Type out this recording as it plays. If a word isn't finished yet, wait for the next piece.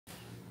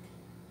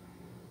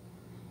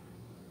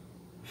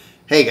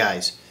Hey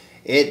guys,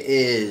 it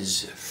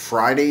is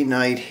Friday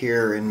night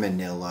here in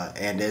Manila,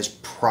 and as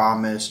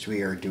promised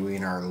we are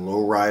doing our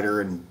Lowrider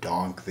and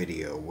Donk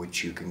video,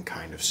 which you can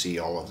kind of see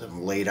all of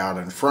them laid out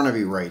in front of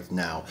you right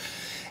now.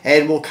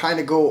 And we'll kind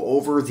of go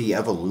over the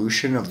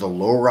evolution of the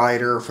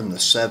Lowrider from the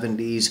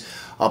 70s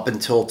up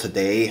until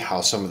today, how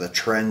some of the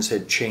trends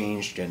had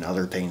changed and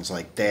other things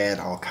like that.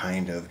 I'll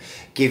kind of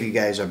give you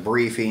guys a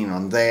briefing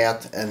on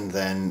that and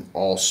then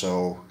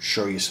also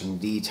show you some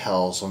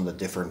details on the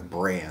different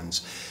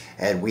brands.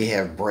 And we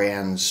have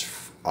brands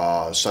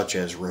such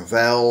as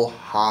Revell,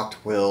 Hot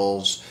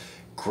Wheels,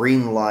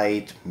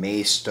 Greenlight,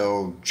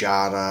 Maisto,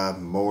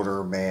 Jada,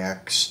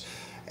 Motormax,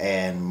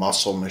 and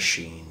Muscle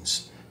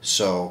Machines.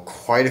 So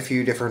quite a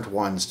few different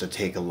ones to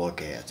take a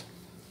look at.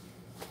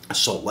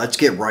 So let's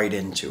get right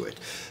into it.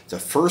 The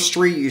first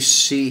three you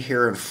see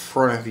here in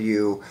front of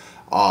you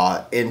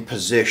in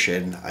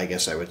position, I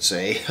guess I would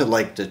say,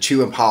 like the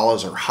two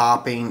Impalas are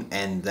hopping,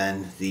 and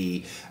then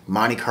the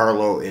Monte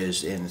Carlo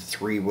is in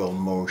three-wheel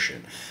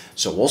motion.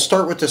 So we'll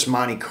start with this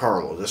Monte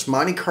Carlo. This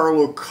Monte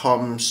Carlo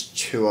comes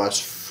to us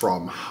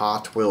from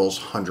Hot Wheels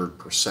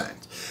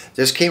 100%.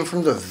 This came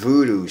from the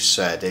Voodoo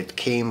set. It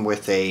came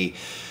with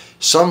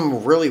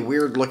some really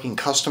weird looking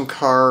custom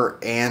car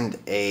and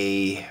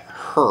a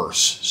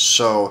hearse.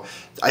 So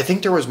I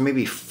think there was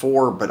maybe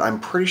 4, but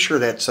I'm pretty sure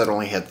that set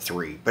only had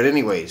 3. But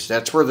anyways,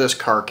 that's where this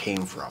car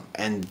came from.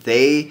 And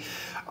they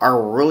are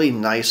really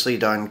nicely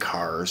done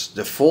cars.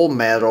 The full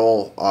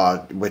metal,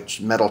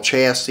 metal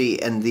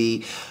chassis, and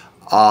the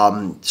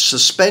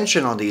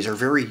suspension on these are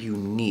very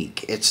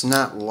unique. It's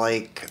not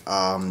like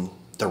the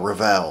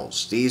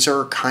Revells. These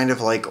are kind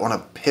of like on a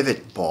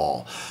pivot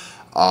ball.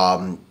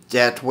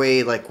 That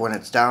way, like when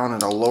it's down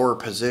in a lower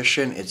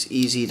position, it's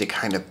easy to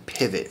kind of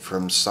pivot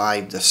from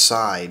side to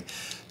side,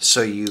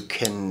 so you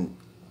can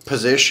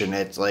position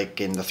it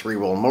like in the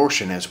three-wheel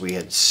motion as we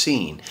had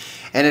seen.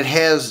 And it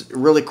has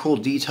really cool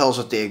details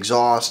with the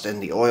exhaust and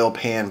the oil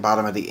pan,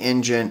 bottom of the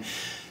engine.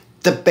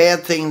 The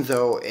bad thing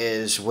though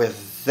is,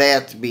 with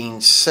that being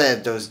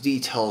said, those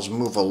details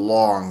move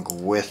along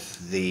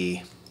with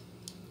the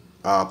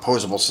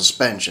posable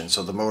suspension.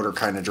 So the motor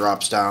kind of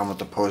drops down with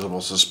the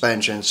posable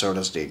suspension, so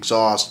does the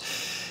exhaust.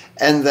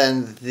 And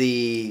then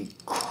the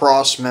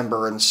cross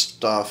member and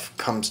stuff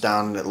comes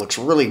down and it looks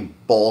really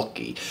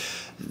bulky.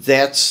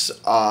 That's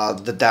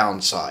the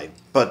downside.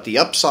 But the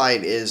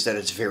upside is that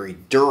it's very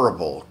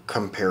durable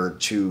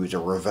compared to the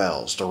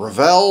Revells. The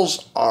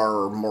Revells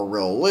are more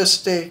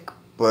realistic,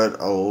 but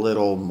a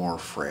little more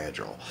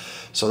fragile.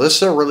 So this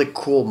is a really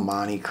cool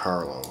Monte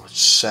Carlo.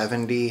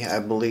 70, I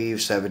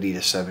believe, 70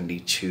 to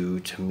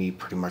 72. To me,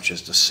 pretty much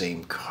is the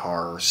same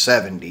car,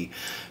 70.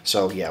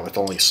 So yeah, with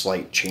only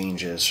slight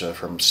changes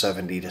from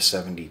 70 to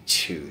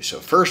 72. So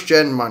first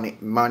gen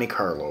Monte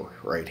Carlo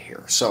right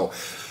here. So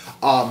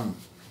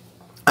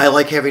I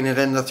like having it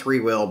in the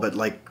three-wheel, but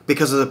like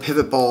because of the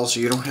pivot balls,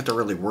 you don't have to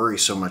really worry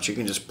so much. You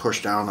can just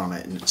push down on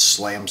it and it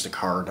slams the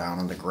car down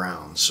on the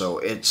ground. So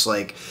it's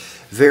like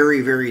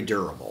very, very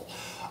durable.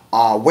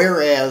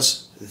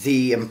 Whereas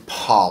the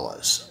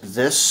Impalas,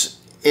 this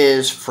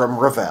is from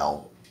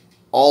Revell.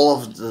 All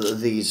of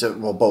these,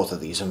 well, both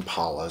of these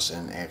Impalas,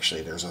 and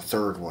actually there's a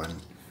third one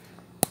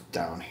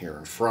down here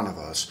in front of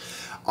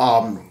us,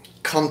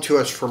 come to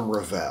us from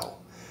Revell.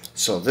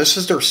 So this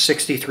is their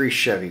 63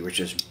 Chevy, which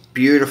is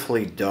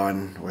beautifully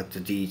done with the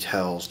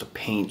details. The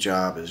paint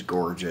job is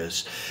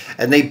gorgeous.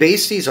 And they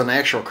base these on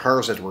actual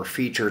cars that were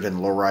featured in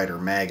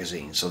Lowrider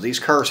magazine. So these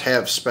cars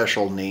have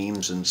special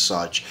names and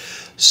such.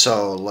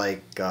 So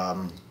like,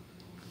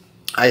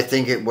 I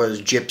think it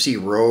was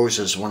Gypsy Rose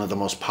is one of the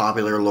most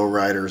popular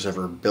lowriders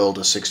ever built,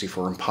 a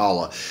 64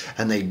 Impala.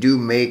 And they do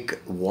make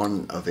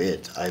one of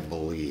it, I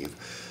believe.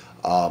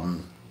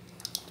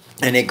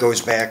 And it goes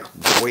back,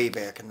 way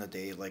back in the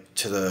day, like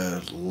to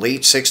the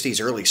late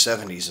 60s, early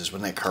 70s is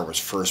when that car was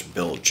first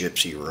built,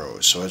 Gypsy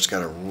Rose. So it's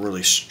got a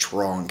really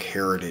strong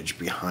heritage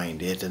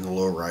behind it in the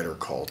lowrider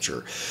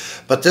culture.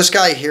 But this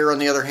guy here, on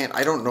the other hand,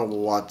 I don't know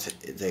what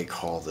they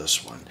call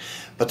this one.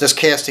 But this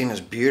casting is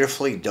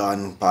beautifully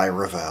done by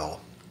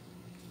Revell.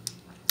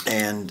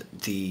 And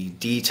the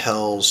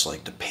details,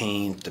 like the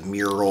paint, the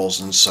murals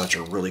and such,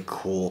 are really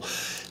cool.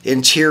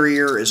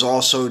 Interior is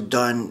also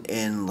done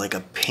in like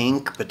a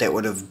pink, but that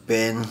would have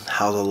been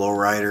how the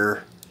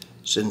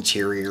Lowrider's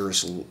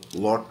interiors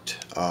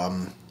looked.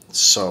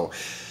 So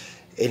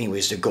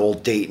anyways, the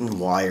gold Dayton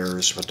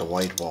wires with the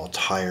white wall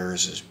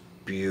tires is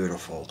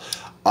beautiful.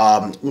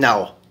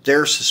 Now,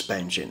 their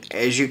suspension,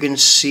 as you can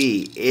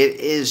see,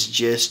 it is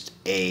just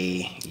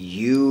a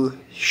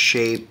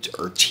U-shaped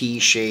or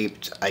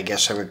T-shaped, I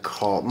guess I would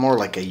call it more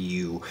like a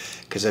U,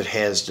 because it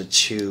has the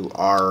 2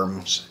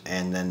 arms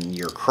and then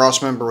your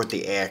cross member with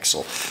the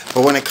axle.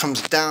 But when it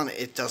comes down,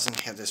 it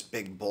doesn't have this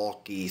big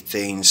bulky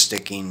thing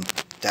sticking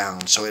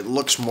down, so it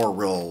looks more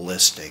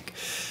realistic.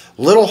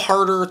 A little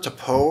harder to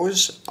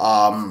pose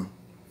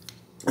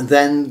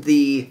than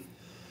the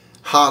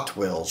Hot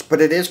Wheels, but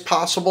it is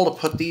possible to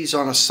put these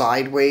on a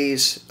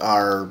sideways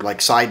or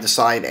like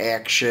side-to-side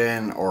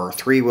action or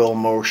three-wheel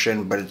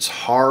motion, but it's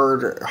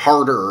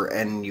harder,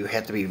 and you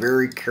have to be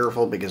very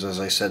careful because,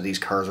 as I said, these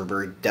cars are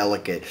very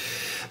delicate.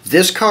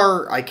 This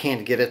car, I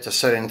can't get it to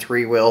set in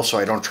three-wheel, so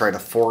I don't try to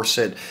force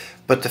it.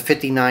 But the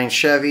 59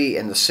 Chevy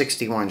and the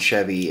 61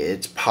 Chevy,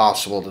 it's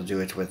possible to do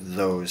it with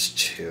those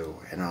two.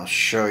 And I'll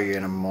show you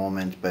in a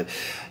moment. But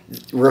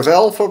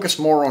Revell focused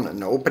more on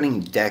an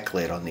opening deck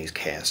lid on these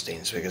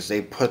castings because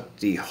they put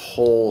the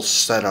whole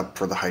setup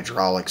for the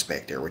hydraulics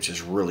back there, which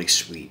is really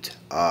sweet.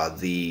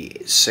 The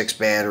 6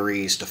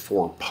 batteries, the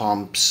 4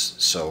 pumps,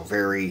 so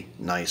very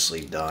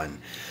nicely done.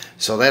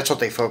 So that's what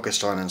they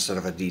focused on instead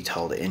of a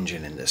detailed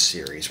engine in this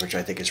series, which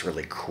I think is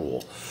really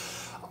cool.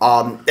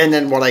 And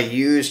then what I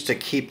use to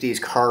keep these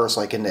cars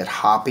like in that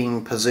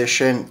hopping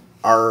position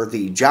are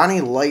the Johnny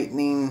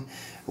Lightning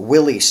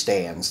Willy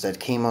stands that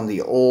came on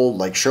the old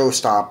like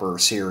Showstopper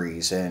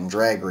series and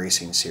drag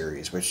racing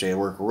series, which they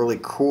work really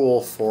cool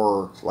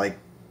for like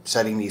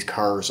setting these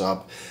cars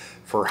up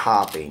for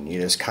hopping. You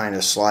just kind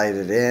of slide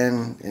it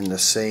in the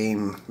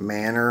same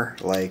manner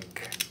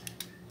like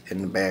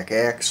in the back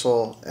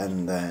axle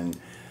and then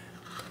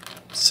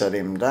set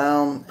him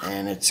down,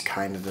 and it's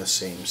kind of the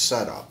same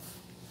setup.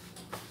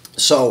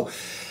 So,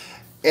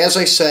 as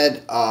I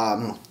said,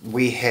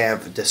 we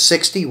have the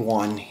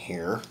 61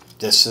 here.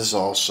 This is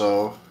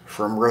also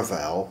from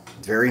Revell.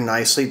 Very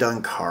nicely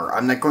done car.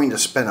 I'm not going to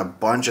spend a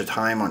bunch of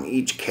time on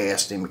each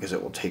casting because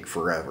it will take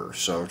forever.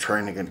 So,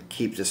 trying to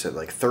keep this at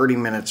like 30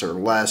 minutes or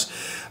less.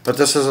 But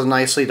this is a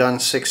nicely done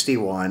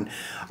 61.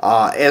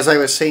 As I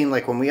was saying,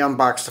 like when we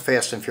unboxed the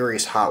Fast and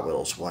Furious Hot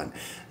Wheels one,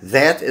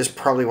 that is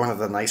probably one of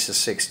the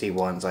nicest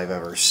 61s I've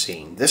ever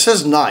seen. This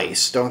is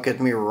nice, don't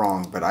get me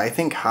wrong, but I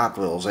think Hot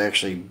Wheels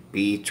actually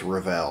beat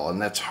Revell, and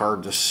that's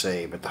hard to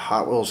say, but the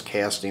Hot Wheels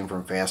casting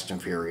from Fast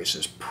and Furious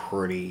is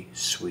pretty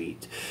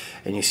sweet.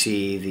 And you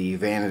see the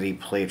vanity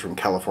plate from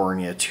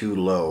California too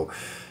low,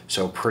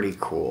 so pretty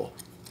cool.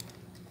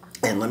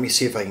 And let me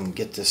see if I can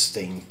get this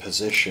thing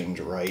positioned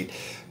right,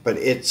 but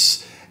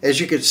it's, as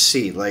you can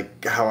see,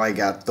 like how I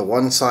got the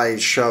one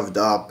side shoved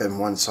up and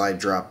one side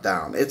dropped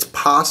down. It's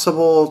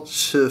possible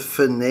to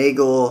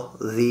finagle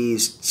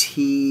these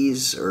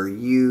T's or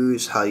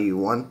U's how you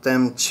want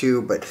them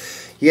to, but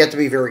you have to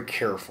be very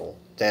careful.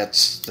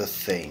 That's the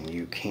thing.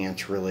 You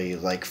can't really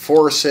like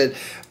force it,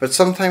 but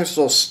sometimes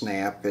they'll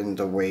snap in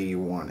the way you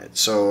want it.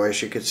 So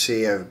as you can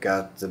see, I've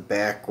got the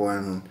back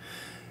one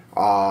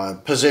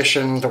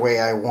positioned the way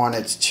I want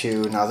it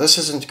to. Now this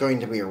isn't going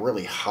to be a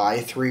really high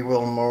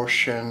three-wheel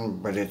motion,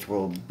 but it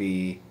will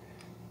be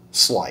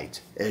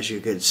slight, as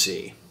you can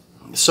see.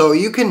 So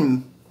you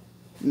can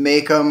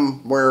make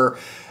them where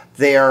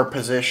they are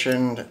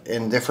positioned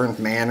in different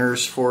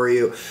manners for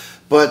you,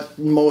 but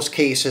in most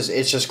cases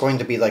it's just going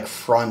to be like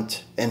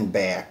front and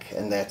back,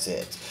 and that's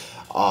it.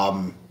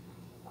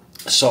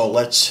 So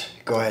let's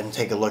go ahead and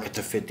take a look at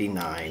the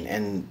 59.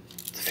 And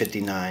the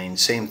 59,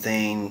 same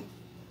thing.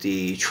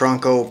 The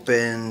trunk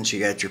opens, you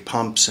got your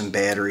pumps and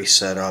battery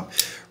set up,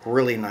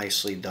 really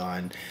nicely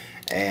done.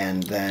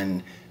 And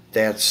then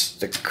that's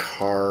the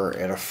car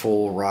at a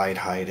full ride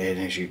height, and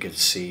as you can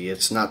see,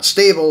 it's not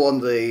stable on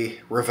the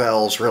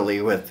Revells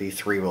really with the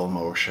three-wheel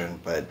motion,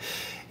 but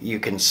you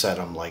can set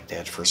them like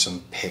that for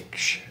some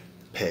picks.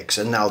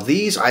 And now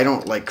these I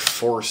don't like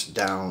force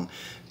down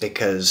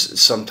because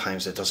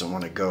sometimes it doesn't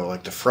want to go.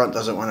 Like the front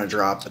doesn't want to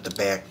drop, but the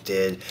back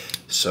did.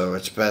 So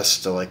it's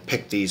best to like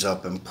pick these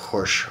up and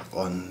push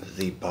on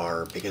the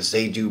bar because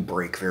they do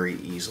break very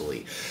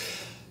easily.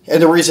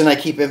 And the reason I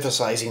keep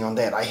emphasizing on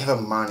that, I have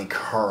a Monte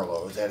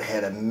Carlo that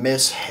had a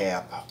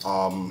mishap.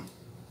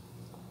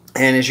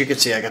 And as you can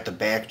see, I got the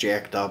back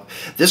jacked up.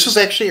 This was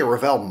actually a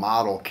Revell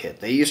model kit.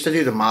 They used to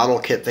do the model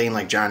kit thing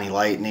like Johnny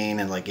Lightning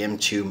and like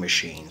M2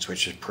 machines,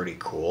 which is pretty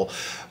cool.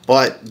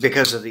 But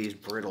because of these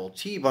brittle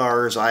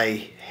T-bars,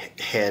 I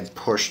had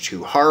pushed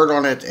too hard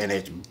on it and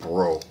it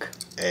broke.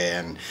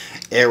 And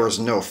there was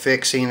no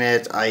fixing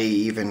it. I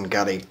even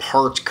got a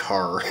parts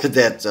car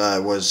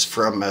that was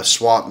from a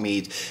swap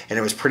meet, and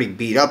it was pretty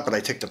beat up, but I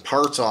took the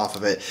parts off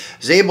of it. I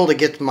was able to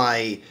get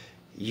my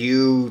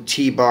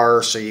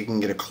T-bar so you can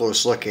get a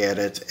close look at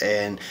it,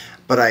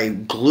 but I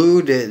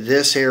glued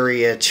this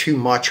area too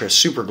much with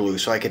super glue,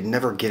 so I could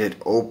never get it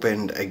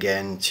opened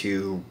again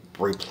to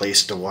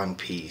replace the one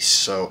piece.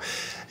 So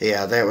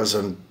yeah, that was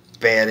a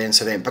bad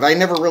incident, but I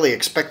never really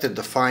expected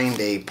to find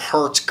a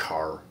parts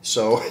car,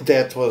 so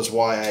that was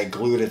why I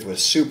glued it with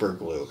super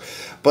glue.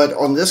 But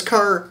on this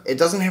car, it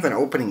doesn't have an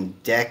opening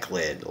deck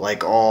lid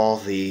like all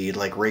the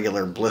like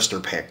regular blister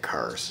pack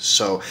cars.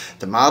 So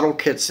the model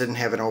kits didn't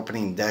have an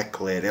opening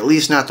deck lid, at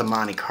least not the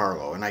Monte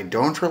Carlo, and I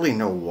don't really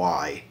know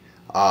why.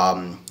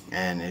 And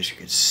as you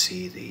can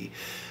see, the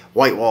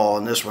white wall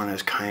on this one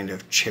is kind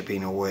of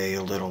chipping away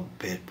a little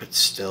bit, but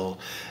still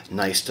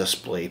nice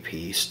display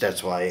piece.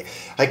 That's why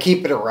I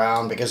keep it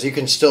around, because you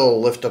can still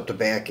lift up the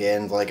back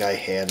end like I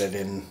had it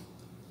in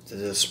the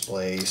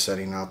display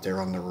setting out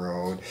there on the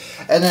road.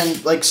 And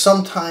then like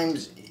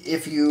sometimes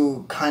if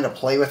you kind of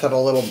play with it a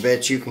little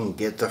bit, you can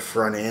get the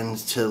front end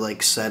to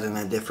like set in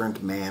a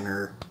different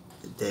manner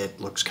that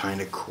looks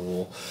kind of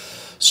cool.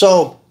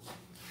 So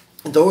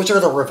those are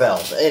the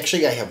Revells.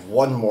 Actually, I have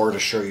one more to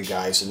show you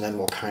guys, and then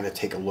we'll kind of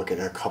take a look at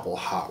a couple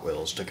Hot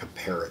Wheels to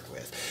compare it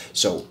with.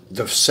 So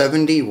the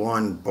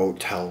 71 Boat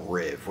Tail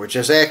Riv, which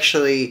is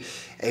actually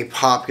a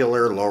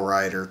popular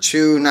lowrider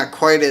too. Not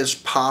quite as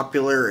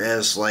popular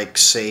as, like,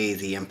 say,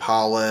 the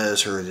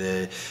Impalas or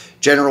the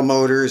General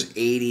Motors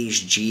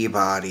 80s G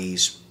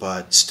bodies,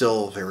 but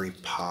still a very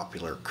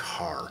popular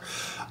car.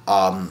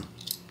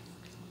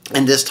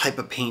 And this type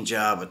of paint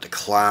job with the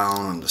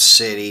clown and the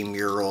city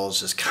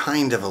murals is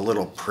kind of a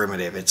little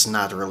primitive. It's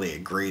not really a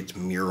great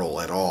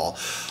mural at all.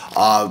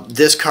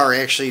 This car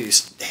actually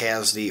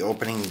has the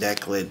opening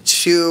deck lid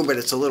too, but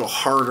it's a little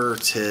harder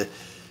to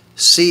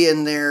see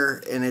in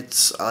there. And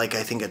it's like,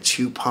 I think, a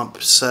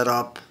 2-pump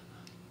setup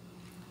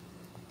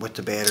with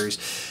the batteries.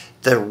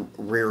 The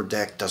rear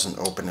deck doesn't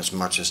open as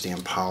much as the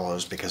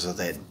Impalas because of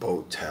that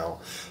boat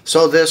tail.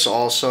 So this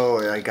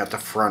also, I got the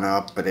front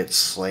up, but it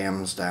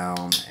slams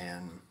down and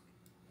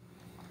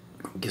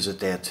gives it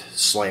that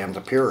slammed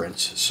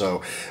appearance.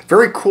 So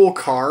very cool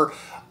car.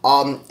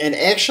 And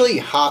actually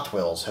Hot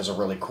Wheels has a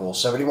really cool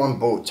 71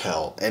 boat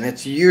tail, and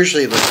it's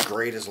usually looks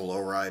great as a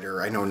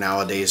lowrider. I know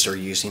nowadays they're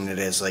using it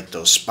as like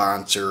those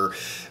sponsor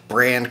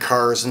brand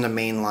cars in the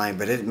main line,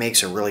 but it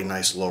makes a really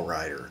nice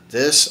lowrider.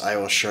 This I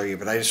will show you,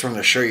 but I just wanted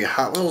to show you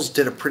Hot Wheels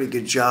did a pretty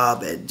good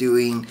job at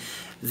doing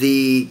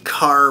the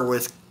car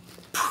with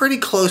pretty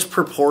close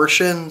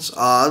proportions,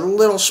 a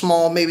little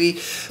small maybe,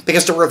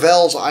 because the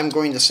Revells, I'm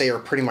going to say, are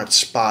pretty much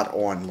spot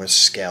on with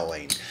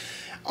scaling.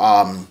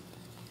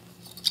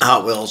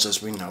 Hot Wheels,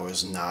 as we know,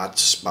 is not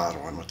spot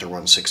on with their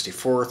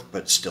 1/64th,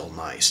 but still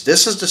nice.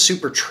 This is the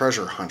Super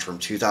Treasure Hunt from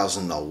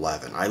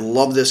 2011. I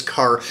love this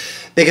car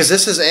because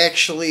this is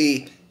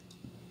actually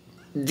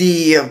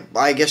the,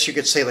 I guess you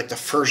could say, like the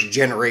first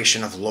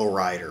generation of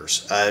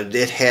lowriders.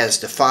 It has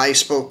the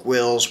 5-spoke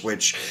wheels,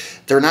 which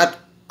they're not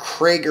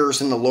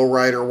Kragers in the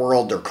lowrider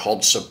world. They're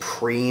called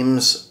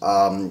Supremes,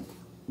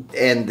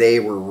 and they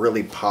were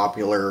really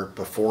popular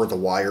before the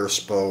wire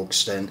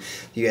spokes. Then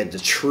you had the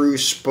true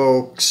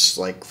spokes,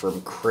 like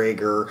from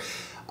Krager,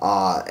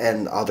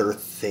 and other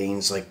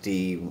things like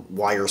the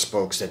wire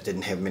spokes that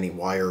didn't have many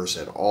wires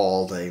at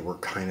all. They were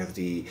kind of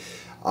the,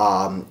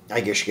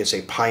 I guess you could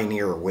say,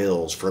 pioneer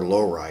wheels for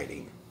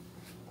lowriding.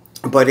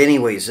 But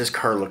anyways, this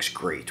car looks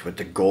great with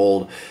the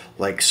gold,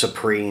 like,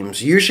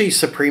 Supremes. Usually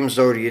Supremes,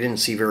 though, you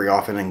didn't see very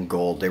often in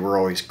gold. They were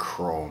always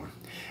chrome.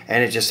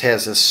 And it just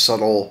has this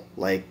subtle,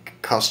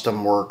 like,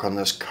 custom work on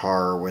this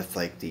car with,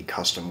 like, the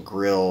custom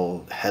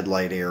grille,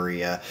 headlight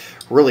area.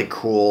 Really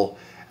cool.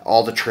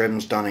 All the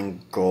trim's done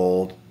in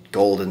gold.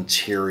 Gold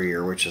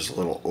interior, which is a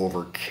little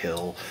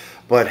overkill.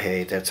 But,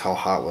 hey, that's how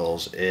Hot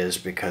Wheels is,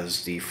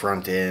 because the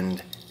front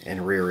end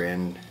and rear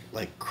end,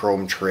 like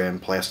chrome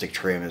trim, plastic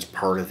trim, is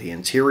part of the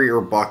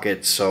interior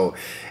bucket, so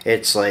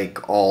it's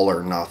like all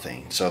or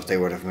nothing. So if they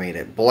would have made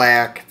it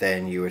black,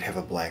 then you would have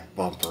a black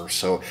bumper.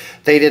 So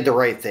they did the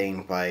right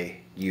thing by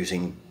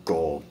using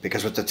gold,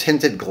 because with the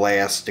tinted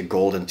glass, the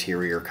gold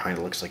interior kind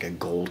of looks like a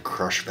gold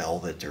crushed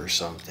velvet or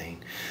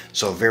something.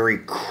 So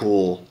very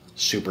cool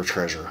Super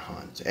Treasure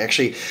Hunt.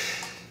 Actually,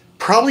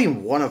 probably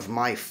one of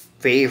my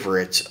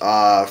favorites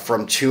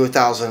from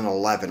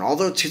 2011.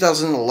 Although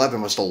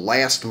 2011 was the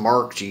last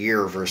marked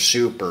year for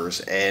Supers,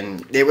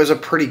 and it was a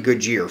pretty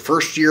good year.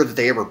 First year that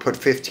they ever put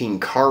 15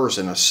 cars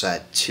in a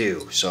set,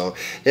 too. So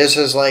this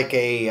is like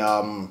a,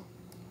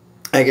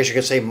 I guess you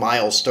could say,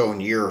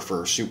 milestone year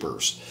for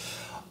Supers.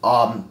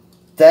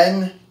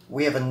 Then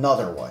we have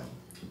another one.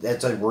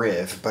 That's a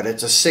Riv, but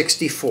it's a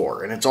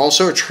 64, and it's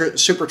also a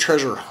Super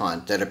Treasure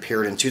Hunt that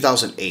appeared in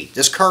 2008.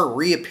 This car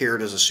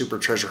reappeared as a Super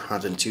Treasure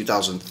Hunt in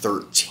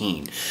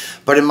 2013,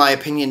 but in my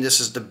opinion,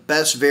 this is the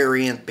best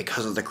variant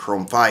because of the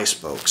chrome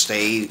 5-spokes.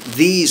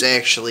 These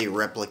actually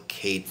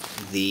replicate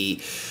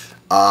the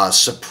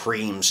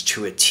Supremes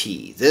to a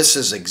T. This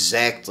is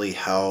exactly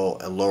how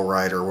a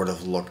lowrider would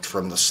have looked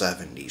from the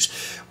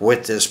 70s,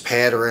 with this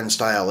pattern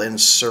style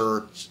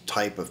insert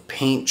type of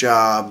paint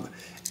job,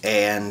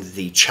 and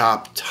the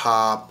chop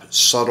top,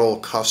 subtle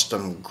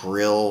custom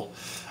grille,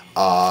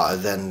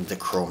 then the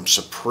chrome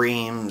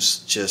Supremes.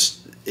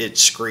 Just, it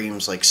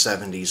screams like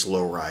 70s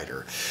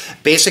lowrider.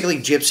 Basically,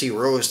 Gypsy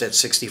Rose, that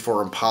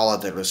 64 Impala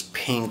that was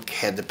pink,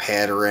 had the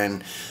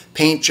pattern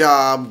paint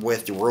job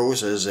with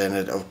roses in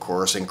it, of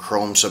course, and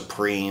chrome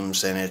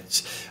Supremes, and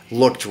it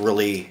looked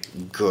really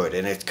good,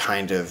 and it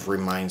kind of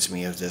reminds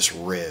me of this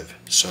Riv.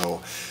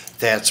 So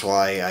that's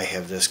why I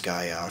have this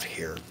guy out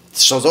here.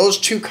 So those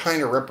two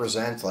kind of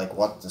represent like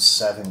what the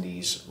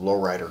 70s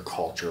lowrider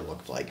culture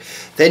looked like.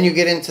 Then you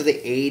get into the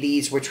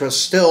 80s, which was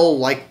still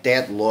like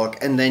that look,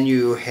 and then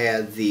you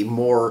had the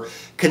more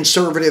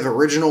conservative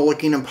original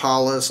looking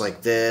Impalas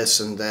like this,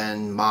 and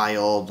then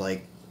mild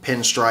like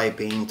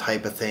pinstriping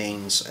type of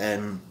things.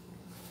 And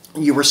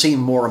you were seeing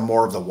more and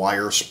more of the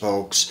wire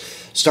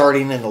spokes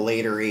starting in the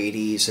later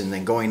 80s and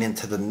then going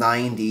into the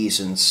 90s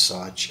and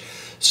such.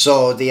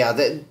 So yeah,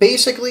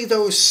 basically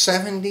those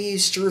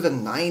 70s through the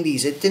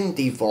 90s, it didn't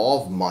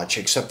evolve much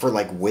except for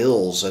like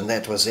wheels, and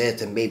that was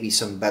it, and maybe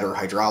some better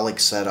hydraulic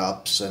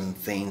setups and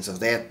things of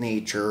that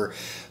nature.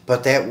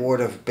 But that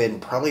would have been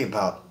probably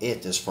about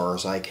it as far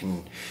as I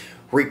can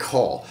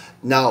recall.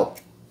 Now,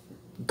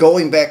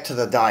 going back to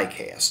the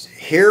diecast,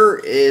 here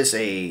is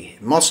a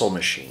Muscle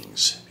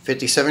Machines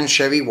 57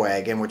 Chevy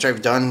wagon, which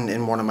I've done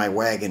in one of my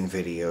wagon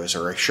videos,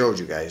 or I showed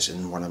you guys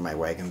in one of my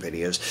wagon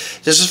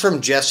videos. This is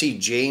from Jesse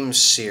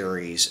James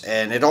series,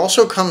 and it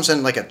also comes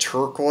in like a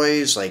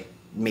turquoise, like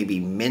maybe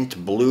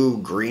mint blue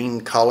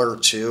green color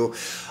too.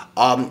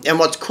 And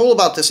what's cool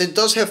about this, it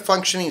does have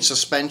functioning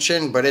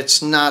suspension, but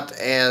it's not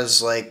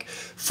as like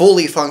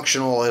fully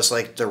functional as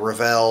like the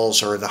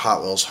Revells or the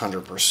Hot Wheels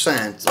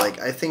 100%. Like,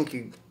 I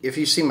think if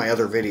you see my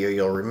other video,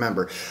 you'll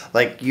remember,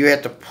 like, you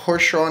have to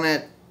push on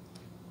it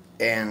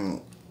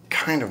and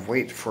kind of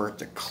wait for it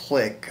to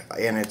click,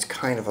 and it's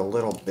kind of a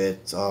little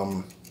bit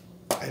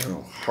I don't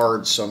know,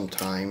 hard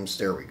sometimes.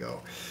 There we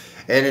go.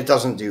 And it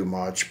doesn't do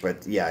much,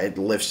 but yeah, it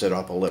lifts it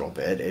up a little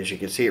bit. As you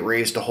can see, it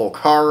raised the whole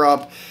car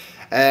up,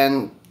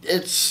 and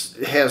it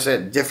has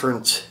that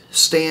different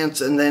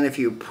stance, and then if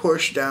you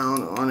push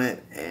down on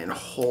it and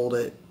hold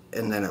it,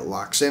 and then it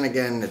locks in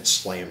again, it's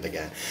slammed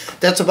again.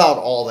 That's about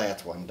all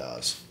that one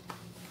does.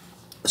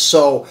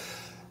 So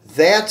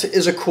that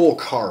is a cool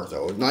car,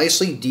 though.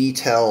 Nicely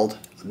detailed,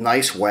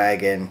 nice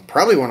wagon.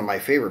 Probably one of my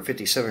favorite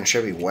 57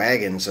 Chevy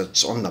wagons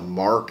that's on the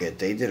market.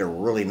 They did a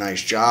really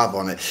nice job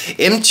on it.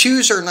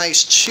 M2s are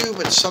nice too,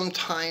 but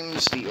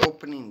sometimes the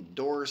opening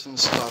doors and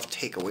stuff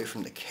take away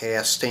from the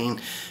casting.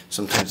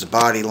 Sometimes the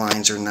body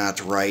lines are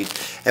not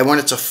right. And when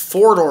it's a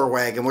four-door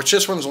wagon, which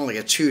this one's only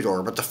a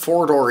two-door, but the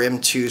four-door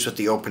M2s with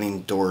the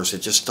opening doors,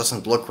 it just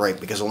doesn't look right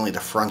because only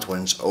the front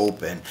one's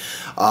open.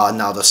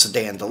 Now the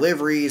sedan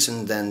deliveries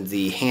and then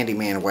the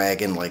handyman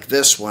wagon like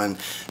this one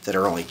that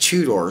are only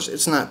two doors,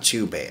 it's not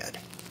too bad.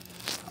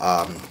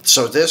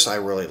 So this I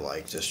really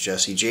like, this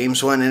Jesse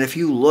James one. And if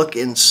you look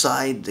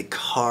inside the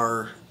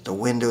car, the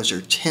windows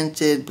are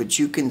tinted, but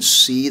you can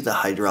see the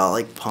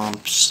hydraulic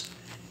pumps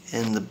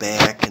in the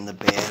back and the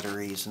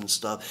batteries and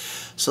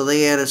stuff. So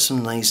they added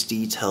some nice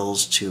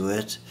details to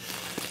it.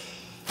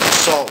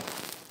 So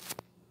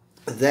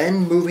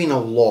then moving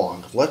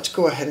along, let's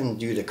go ahead and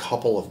do the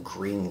couple of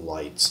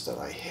Greenlights that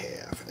I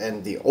have.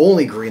 And the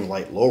only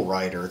Greenlight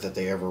lowrider that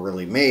they ever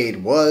really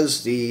made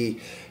was the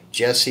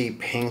Jesse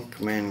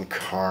Pinkman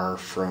car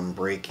from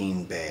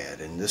Breaking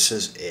Bad, and this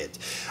is it.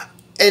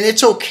 And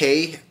it's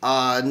okay.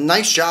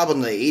 Nice job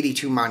on the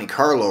 82 Monte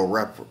Carlo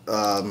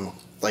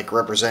like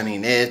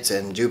representing it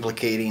and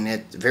duplicating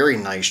it. Very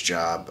nice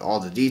job. All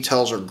the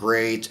details are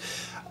great.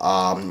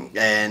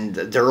 And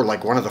they're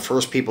like one of the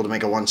first people to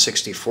make a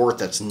 1/64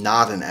 that's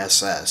not an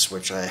SS,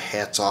 which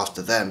hats off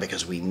to them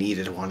because we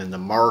needed one in the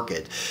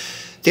market.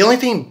 The only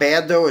thing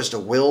bad though is the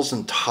wheels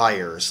and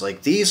tires.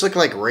 Like, these look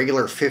like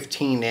regular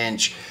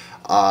 15-inch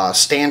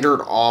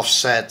standard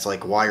offset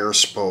like wire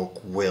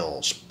spoke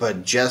wheels,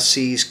 but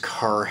Jesse's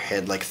car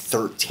had like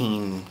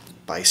 13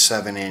 by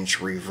 7-inch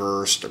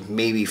reversed,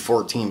 maybe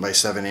 14 by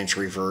 7-inch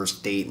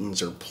reversed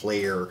Dayton's or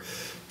Player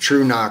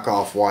true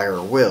knockoff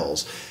wire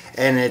wheels.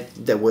 And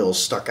the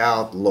wheels stuck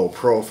out, low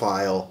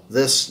profile.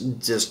 This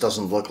just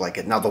doesn't look like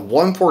it. Now, the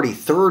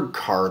 143rd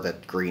car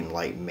that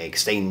Greenlight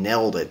makes, they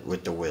nailed it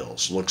with the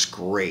wheels. Looks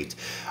great.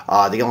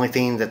 The only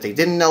thing that they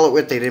didn't nail it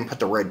with, they didn't put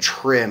the red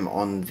trim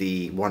on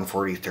the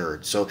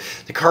 143rd. So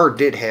the car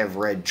did have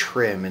red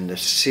trim in the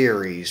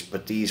series,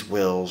 but these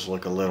wheels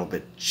look a little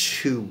bit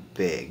too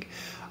big.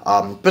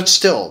 But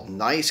still,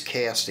 nice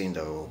casting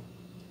though.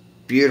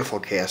 Beautiful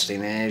casting.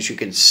 And as you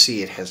can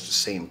see, it has the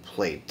same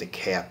plate, the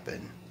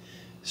cabin.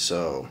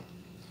 So,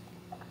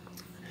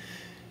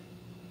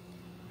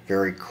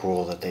 very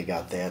cool that they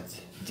got that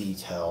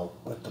detail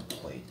with the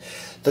plate.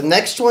 The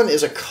next one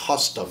is a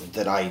custom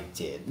that I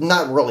did.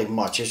 Not really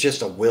much, it's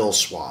just a wheel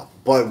swap.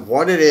 But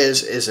what it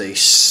is a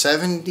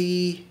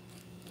 70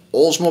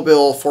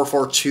 Oldsmobile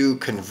 442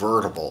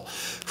 convertible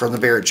from the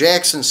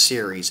Barrett-Jackson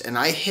series. And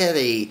I had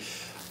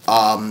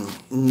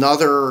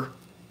another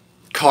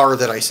car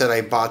that I said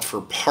I bought for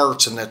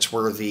parts, and that's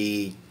where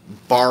the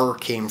bar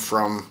came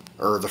from,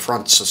 or the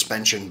front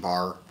suspension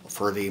bar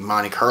for the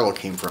Monte Carlo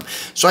came from.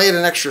 So I had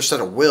an extra set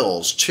of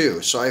wheels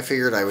too, so I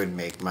figured I would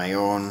make my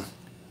own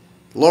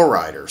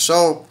lowrider.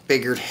 So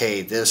figured,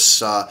 hey,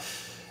 this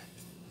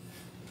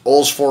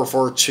Olds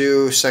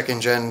 442,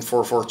 second gen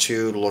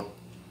 442 looked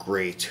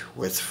great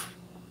with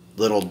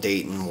little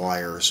Dayton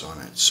wires on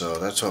it. So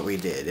that's what we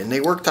did, and they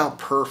worked out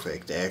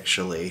perfect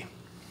actually.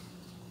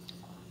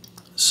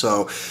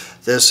 So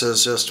this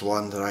is just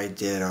one that I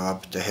did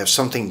up to have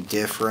something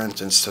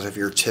different instead of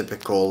your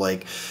typical,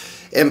 like,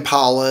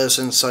 Impalas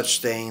and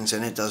such things,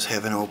 and it does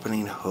have an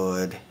opening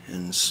hood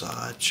and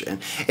such, and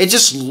it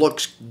just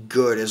looks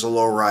good as a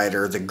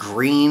lowrider. The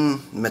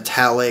green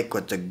metallic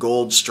with the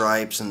gold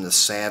stripes and the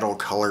saddle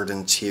colored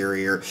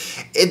interior,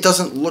 it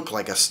doesn't look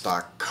like a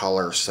stock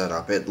color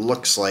setup. It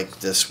looks like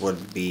this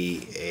would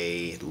be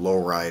a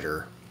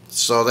lowrider.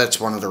 So that's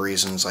one of the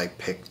reasons I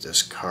picked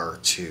this car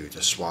too,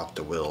 to swap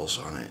the wheels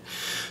on it.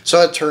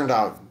 So it turned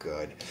out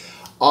good.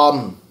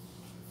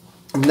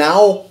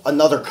 Now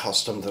another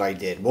custom that I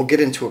did. We'll get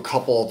into a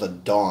couple of the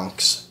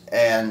donks,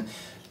 and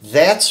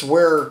that's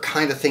where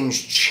kind of things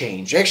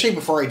change. Actually,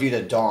 before I do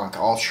the donk,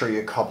 I'll show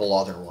you a couple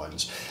other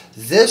ones.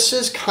 This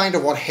is kind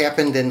of what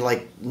happened in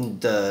like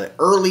the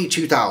early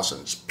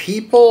 2000s.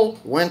 People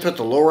went with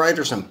the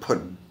lowriders and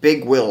put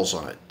big wheels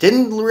on it.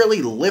 Didn't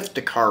really lift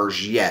the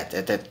cars yet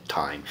at that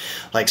time.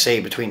 Like say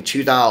between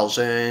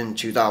 2000,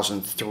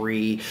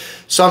 2003,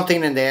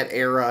 something in that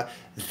era.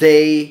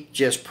 They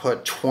just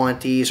put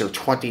 20s or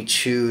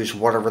 22s,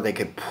 whatever they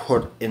could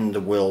put in the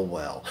wheel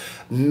well.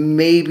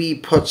 Maybe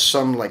put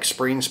some like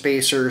spring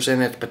spacers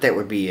in it, but that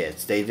would be it.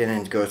 They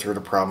didn't go through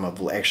the problem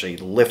of actually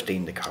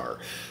lifting the car.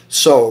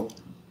 So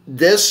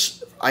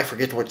this, I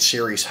forget what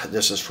series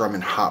this is from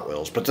in Hot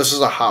Wheels, but this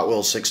is a Hot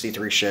Wheels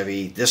 63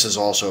 Chevy. This is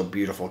also a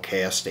beautiful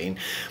casting.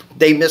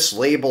 They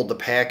mislabeled the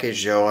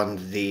package though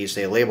on these.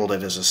 They labeled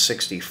it as a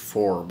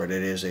 64, but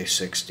it is a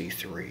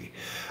 63.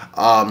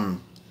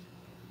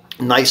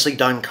 Nicely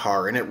done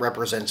car, and it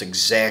represents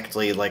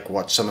exactly like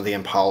what some of the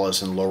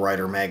Impalas in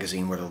Lowrider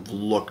magazine would have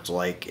looked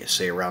like,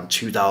 say around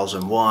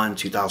 2001,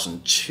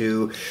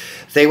 2002.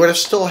 They would have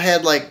still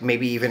had like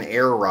maybe even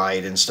air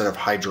ride instead of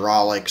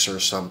hydraulics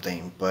or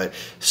something, but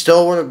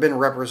still would have been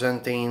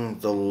representing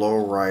the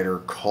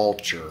Lowrider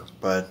culture.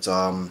 But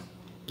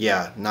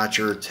yeah, not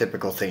your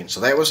typical thing.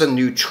 So that was a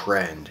new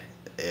trend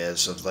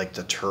as of like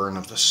the turn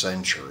of the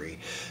century.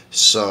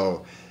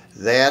 So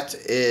that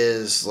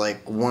is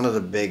like one of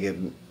the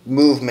big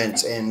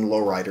movements in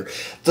lowrider.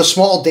 The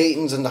small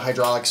Daytons and the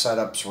hydraulic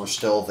setups were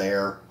still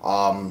there,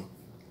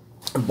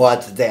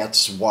 but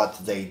that's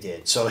what they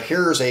did. So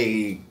here's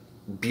a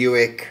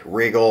Buick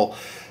Regal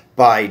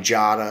by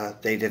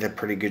Jada. They did a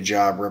pretty good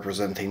job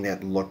representing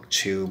that look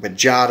too. But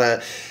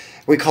Jada,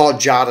 we call it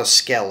Jada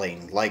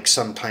scaling. Like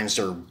sometimes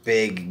their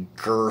big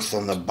girth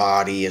on the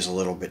body is a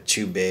little bit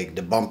too big.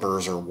 The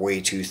bumpers are way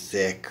too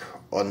thick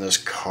on this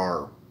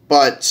car.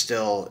 But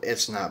still,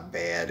 it's not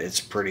bad. It's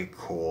pretty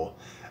cool.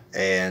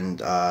 And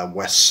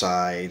West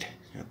Side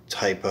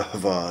type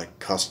of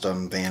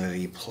custom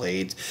vanity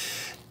plate.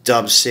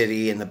 Dub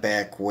City in the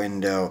back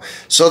window.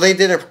 So they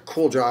did a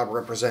cool job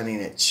representing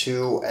it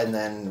too. And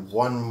then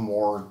one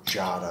more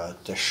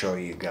Jada to show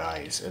you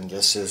guys. And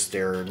this is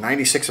their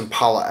 96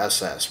 Impala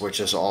SS, which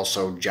is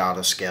also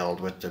Jada scaled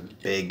with the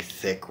big,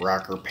 thick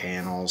rocker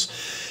panels.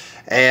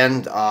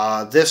 And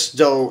this,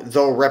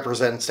 though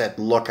represents that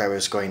look I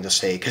was going to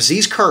say, because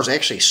these cars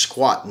actually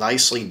squat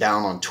nicely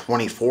down on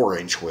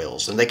 24-inch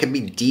wheels, and they can be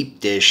deep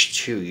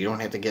dish too. You don't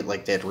have to get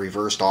like that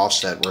reversed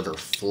offset where they're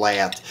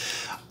flat.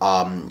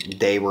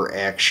 They were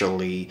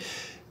actually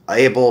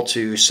able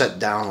to set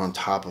down on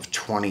top of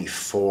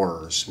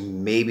 24s,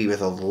 maybe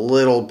with a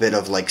little bit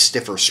of like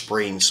stiffer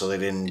springs so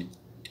the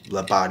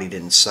body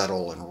didn't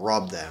settle and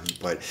rub them,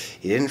 but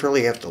you didn't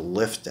really have to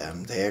lift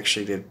them. They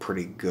actually did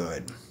pretty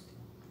good.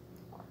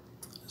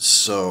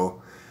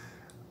 So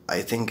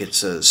I think it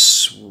says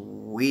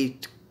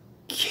Sweet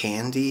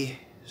Candy,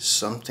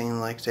 something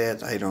like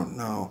that. I don't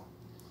know.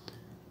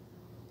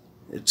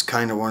 It's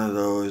kind of one of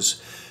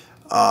those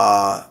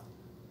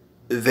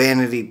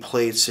vanity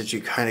plates that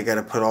you kind of got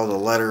to put all the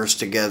letters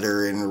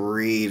together and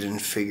read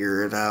and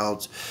figure it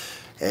out.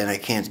 And I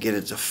can't get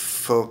it to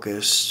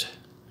focus.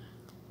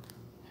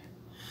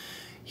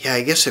 Yeah,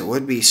 I guess it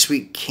would be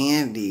Sweet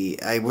Candy.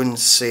 I wouldn't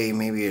say,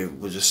 maybe it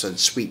would have said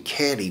Sweet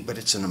Caddy, but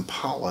it's an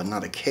Impala,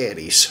 not a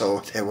caddy, so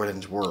that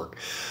wouldn't work.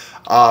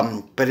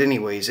 But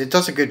anyways, it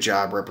does a good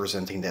job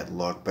representing that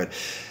look. But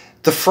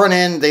the front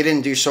end, they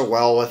didn't do so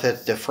well with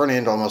it. The front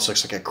end almost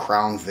looks like a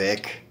Crown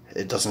Vic.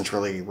 It doesn't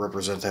really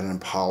represent an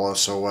Impala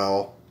so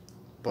well.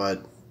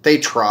 But they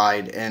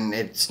tried, and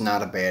it's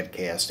not a bad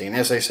casting.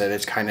 As I said,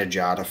 it's kind of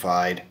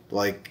Jadified,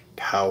 like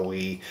how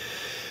we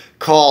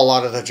call a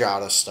lot of the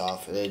Jada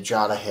stuff.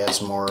 Jada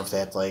has more of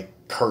that like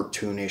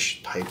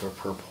cartoonish type of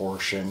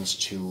proportions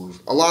to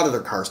a lot of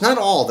their cars. Not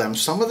all of them.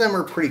 Some of them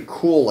are pretty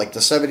cool, like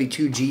the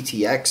 72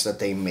 GTX that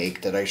they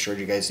make that I showed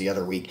you guys the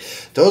other week.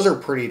 Those are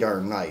pretty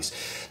darn nice.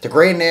 The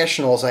Grand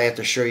Nationals I have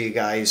to show you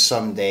guys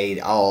someday.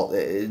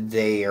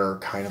 They are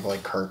kind of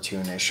like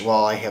cartoonish.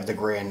 Well, I have the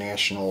Grand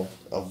National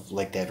of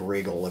like that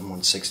Regal in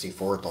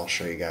 1/64th. I'll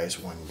show you guys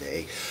one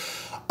day.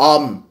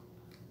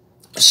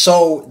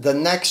 So the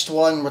next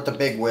one with the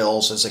big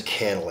wheels is a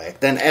Cadillac.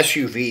 Then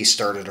SUVs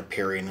started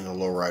appearing in the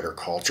lowrider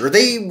culture.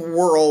 They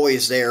were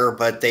always there,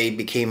 but they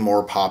became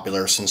more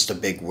popular since the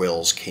big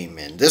wheels came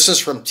in. This is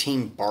from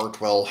Team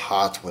Bartwell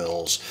Hot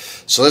Wheels.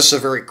 So this is a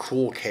very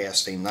cool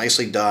casting.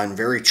 Nicely done.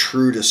 Very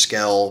true to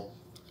scale.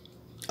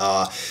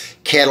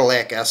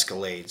 Cadillac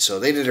Escalade. So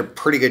they did a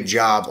pretty good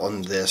job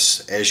on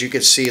this. As you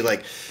can see,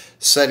 like,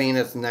 setting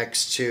it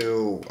next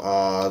to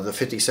the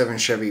 57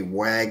 Chevy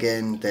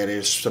wagon that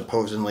is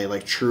supposedly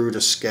like true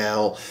to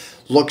scale.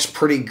 Looks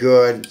pretty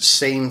good.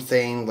 Same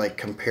thing, like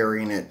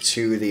comparing it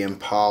to the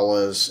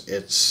Impalas,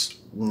 it's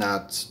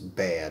not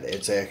bad.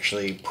 It's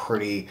actually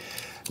pretty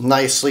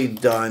nicely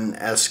done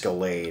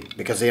Escalade,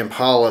 because the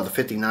Impala, the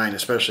 59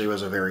 especially,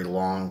 was a very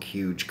long,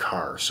 huge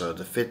car. So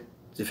the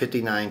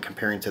 59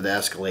 comparing to the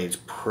Escalade is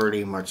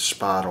pretty much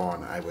spot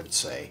on, I would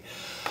say.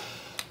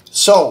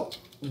 So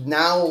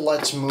now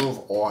let's move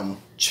on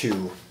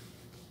to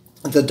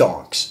the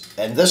Donks.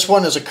 And this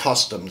one is a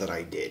custom that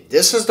I did.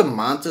 This is the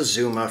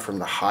Montezuma from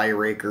the High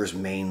Rakers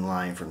main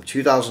line from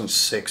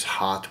 2006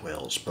 Hot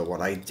Wheels. But what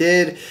I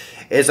did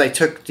is I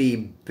took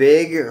the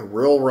big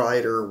Real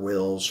Rider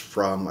wheels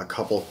from a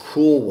couple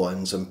cool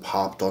ones and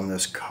popped on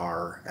this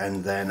car.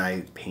 And then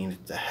I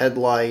painted the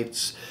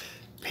headlights,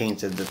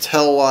 painted the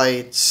tail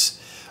lights,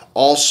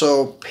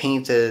 also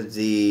painted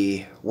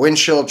the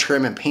windshield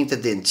trim and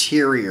painted the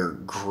interior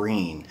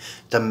green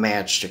to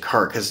match the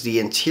car, because the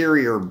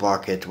interior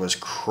bucket was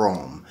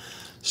chrome,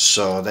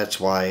 so that's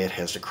why it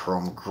has the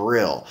chrome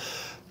grille.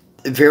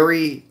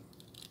 Very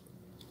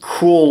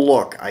cool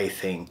look, I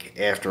think,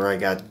 after I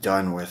got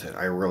done with it.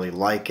 I really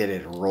like it.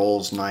 It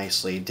rolls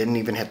nicely. Didn't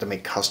even have to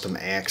make custom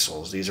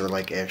axles. These are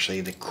like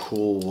actually the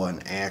cool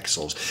one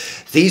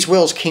axles. These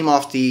wheels came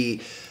off the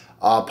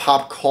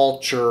Pop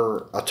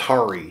Culture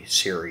Atari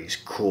series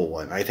cool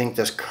one. I think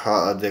this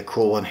the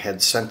cool one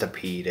had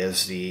Centipede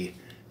as the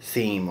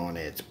theme on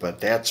it, but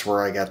that's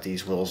where I got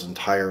these wheels and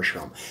tires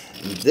from.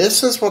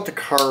 This is what the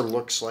car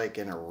looks like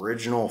in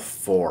original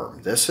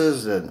form. This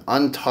is an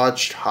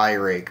untouched High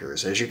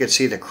Rakers. As you can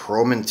see, the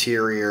chrome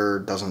interior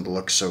doesn't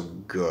look so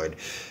good.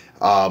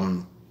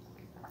 Then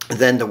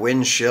the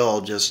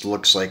windshield just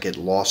looks like it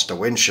lost a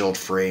windshield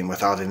frame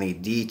without any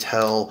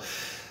detail.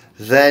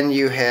 Then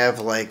you have,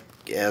 like,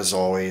 as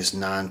always,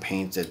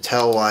 non-painted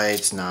tail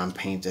lights,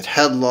 non-painted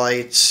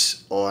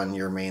headlights on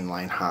your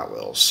mainline Hot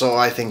Wheels. So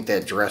I think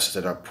that dressed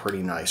it up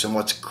pretty nice. And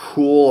what's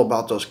cool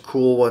about those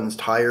cool ones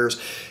tires,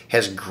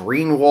 has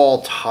green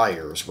wall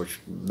tires,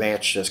 which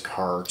match this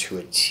car to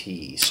a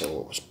T.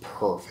 So it was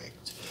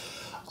perfect.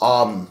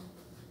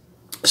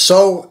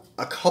 So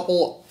a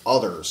couple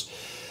others.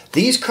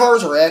 These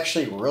cars are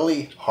actually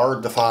really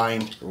hard to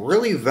find,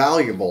 really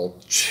valuable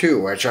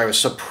too, which I was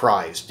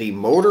surprised. The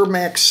Motor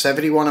Max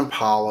 71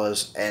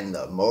 Impalas and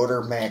the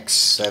Motor Max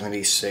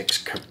 76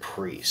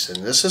 Caprice.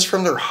 And this is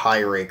from their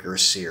High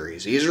Rakers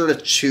series. These are the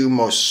two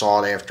most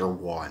sought after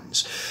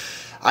ones.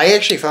 I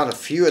actually found a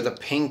few of the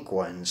pink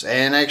ones,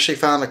 and I actually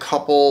found a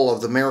couple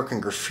of the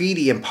American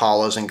Graffiti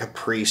Impalas and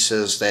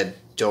Caprices that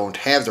don't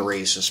have the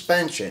raised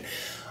suspension.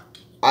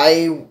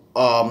 I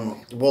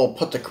will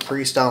put the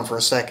Caprice down for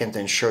a second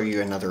and show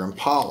you another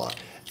Impala.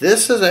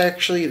 This is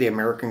actually the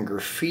American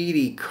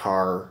Graffiti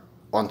car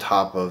on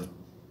top of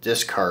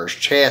this car's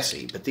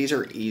chassis, but these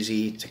are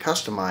easy to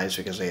customize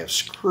because they have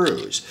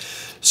screws.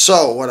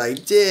 So what I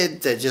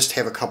did to just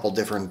have a couple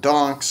different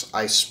donks,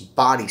 I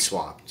body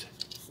swapped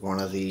one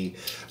of the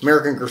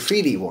American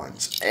Graffiti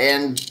ones.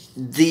 And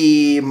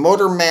the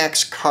Motor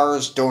Max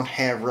cars don't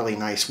have really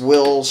nice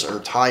wheels or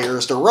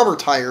tires. They're rubber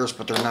tires,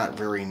 but they're not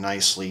very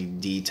nicely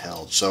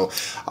detailed. So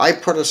I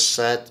put a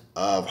set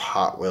of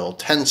Hot Wheel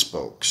 10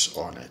 spokes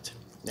on it,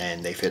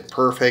 and they fit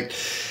perfect.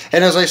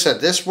 And as I said,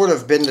 this would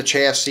have been the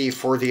chassis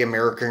for the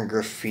American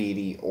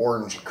Graffiti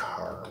orange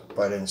car,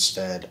 but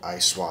instead I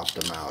swapped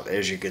them out.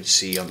 As you can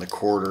see on the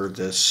quarter,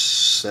 this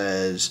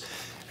says,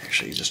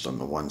 actually just on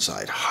the one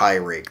side, High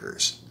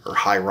Rakers, or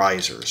High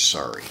Risers,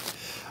 sorry.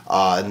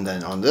 And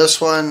then on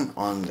this one,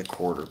 on the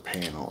quarter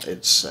panel,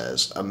 it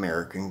says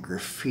American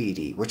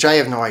Graffiti, which I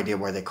have no idea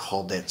why they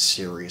called that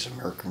series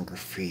American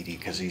Graffiti,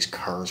 because these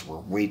cars were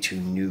way too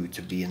new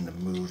to be in the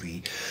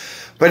movie.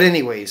 But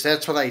anyways,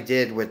 that's what I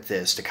did with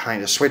this, to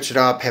kind of switch it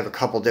up, have a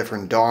couple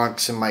different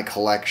donks in my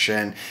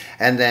collection,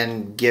 and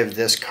then give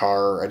this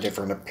car a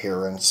different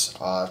appearance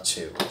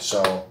too.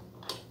 So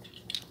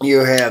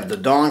you have the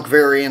donk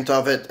variant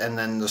of it, and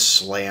then the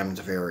slammed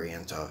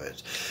variant of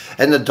it.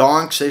 And the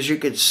donks, as you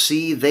can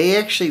see, they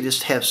actually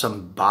just have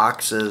some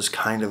boxes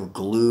kind of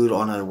glued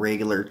on a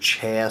regular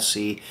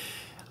chassis.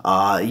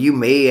 You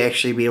may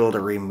actually be able to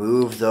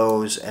remove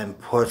those and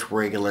put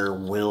regular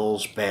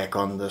wheels back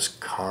on this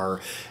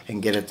car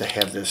and get it to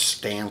have this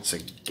stance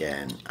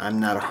again. I'm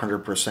not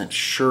 100%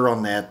 sure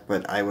on that,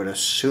 but I would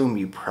assume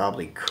you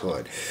probably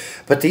could.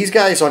 But these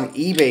guys on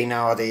eBay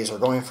nowadays are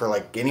going for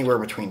like anywhere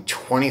between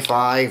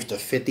 25 to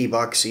 50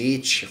 bucks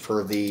each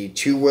for the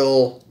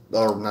two-wheel,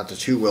 or not the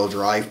two-wheel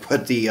drive,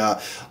 but the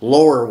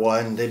lower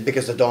one,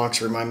 because the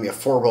donks remind me of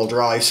four-wheel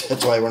drives.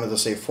 That's why I wanted to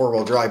say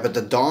four-wheel drive. But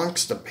the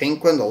donks, the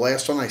pink one, the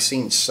last one I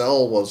seen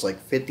sell was like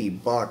 50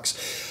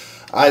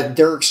 bucks.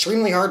 They're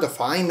extremely hard to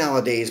find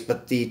nowadays,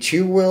 but the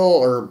two-wheel,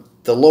 or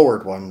the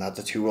lowered one, not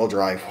the two-wheel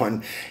drive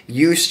one,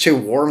 used to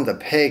warm the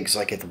pigs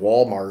like at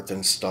Walmart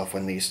and stuff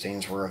when these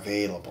things were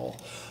available.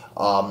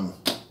 And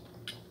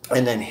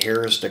then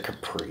here's the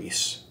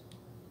Caprice.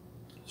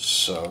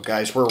 So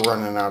guys, we're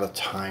running out of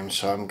time,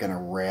 so I'm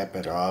gonna wrap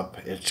it up.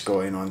 It's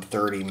going on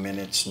 30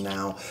 minutes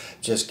now.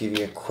 Just give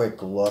you a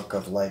quick look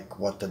of like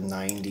what the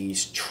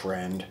 90s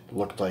trend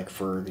looked like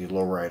for the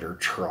lowrider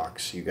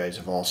trucks. You guys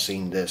have all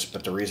seen this,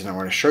 but the reason I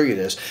want to show you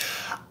this,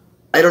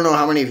 I don't know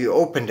how many of you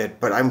opened it,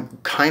 but I'm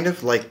kind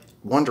of like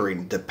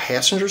wondering, the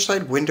passenger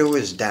side window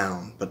is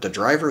down, but the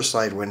driver's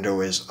side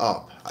window is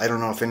up. I don't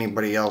know if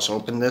anybody else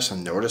opened this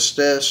and noticed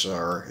this,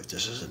 or if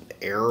this is an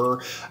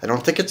error. I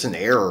don't think it's an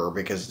error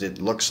because it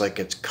looks like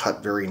it's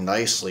cut very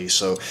nicely.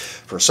 So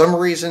for some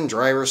reason,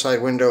 driver's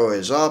side window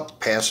is up,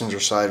 passenger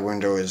side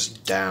window is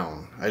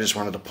down. I just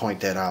wanted to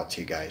point that out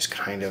to you guys.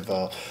 Kind of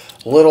a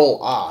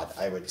little odd,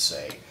 I would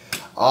say.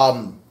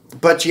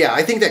 But yeah,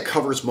 I think that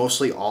covers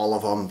mostly all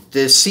of them.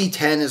 The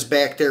C10 is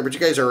back there, but you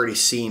guys already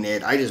seen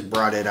it. I just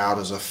brought it out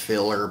as a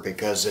filler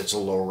because it's a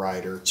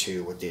lowrider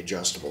too with the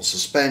adjustable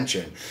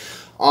suspension.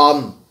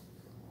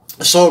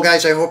 So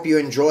guys, I hope you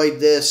enjoyed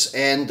this,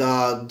 and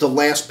the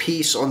last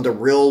piece on the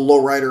real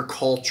lowrider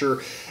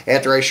culture,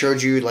 after I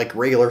showed you like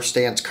regular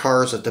stance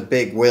cars with the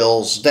big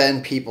wheels,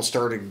 then people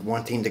started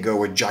wanting to go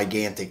with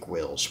gigantic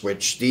wheels,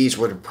 which these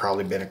would have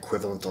probably been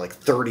equivalent to like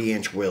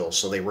 30-inch wheels.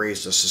 So they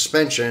raised the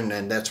suspension,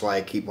 and that's why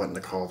I keep wanting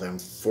to call them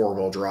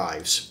four-wheel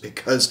drives,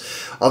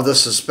 because of the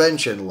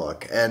suspension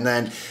look. And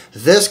then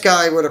this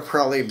guy would have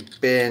probably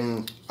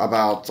been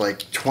about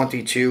like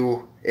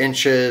 22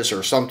 inches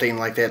or something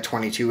like that,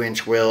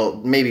 22-inch wheel,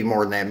 maybe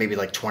more than that, maybe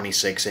like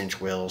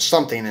 26-inch wheels,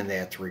 something in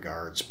that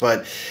regards.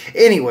 But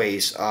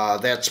anyways,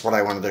 that's what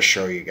I wanted to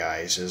show you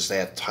guys, is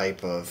that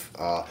type of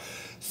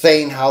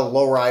thing, how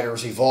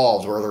lowriders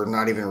evolved, where they're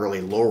not even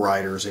really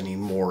lowriders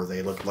anymore.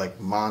 They look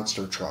like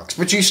monster trucks,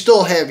 but you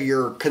still have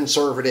your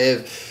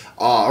conservative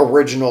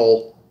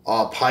original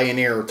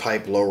Pioneer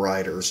type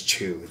lowriders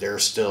too. They're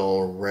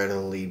still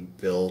readily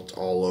built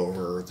all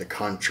over the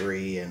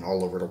country and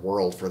all over the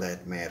world for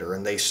that matter,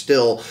 and they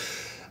still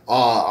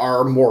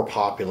are more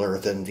popular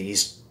than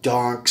these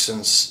donks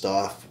and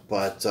stuff.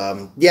 But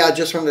yeah, I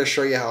just wanted to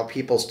show you how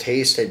people's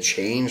taste had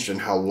changed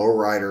and how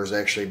lowriders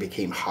actually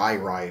became high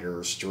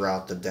riders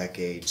throughout the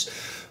decades.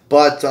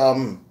 But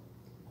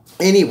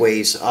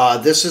anyways,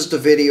 this is the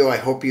video. I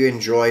hope you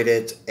enjoyed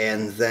it,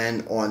 and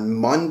then on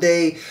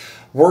Monday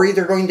we're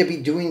either going to be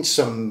doing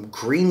some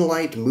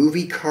Greenlight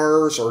movie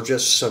cars or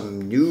just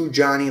some new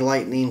Johnny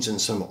Lightnings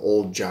and some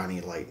old Johnny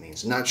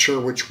Lightnings. Not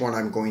sure which one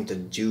I'm going to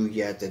do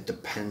yet. It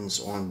depends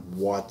on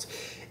what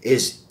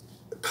is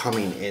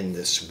coming in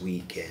this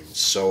weekend.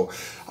 So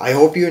I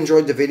hope you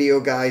enjoyed the video,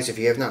 guys. If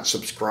you have not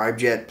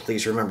subscribed yet,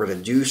 please remember to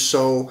do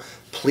so.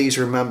 Please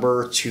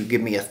remember to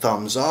give me a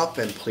thumbs up,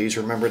 and please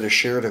remember to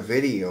share the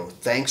video.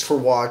 Thanks for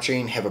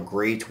watching. Have a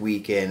great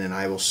weekend, and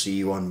I will see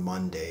you on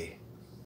Monday.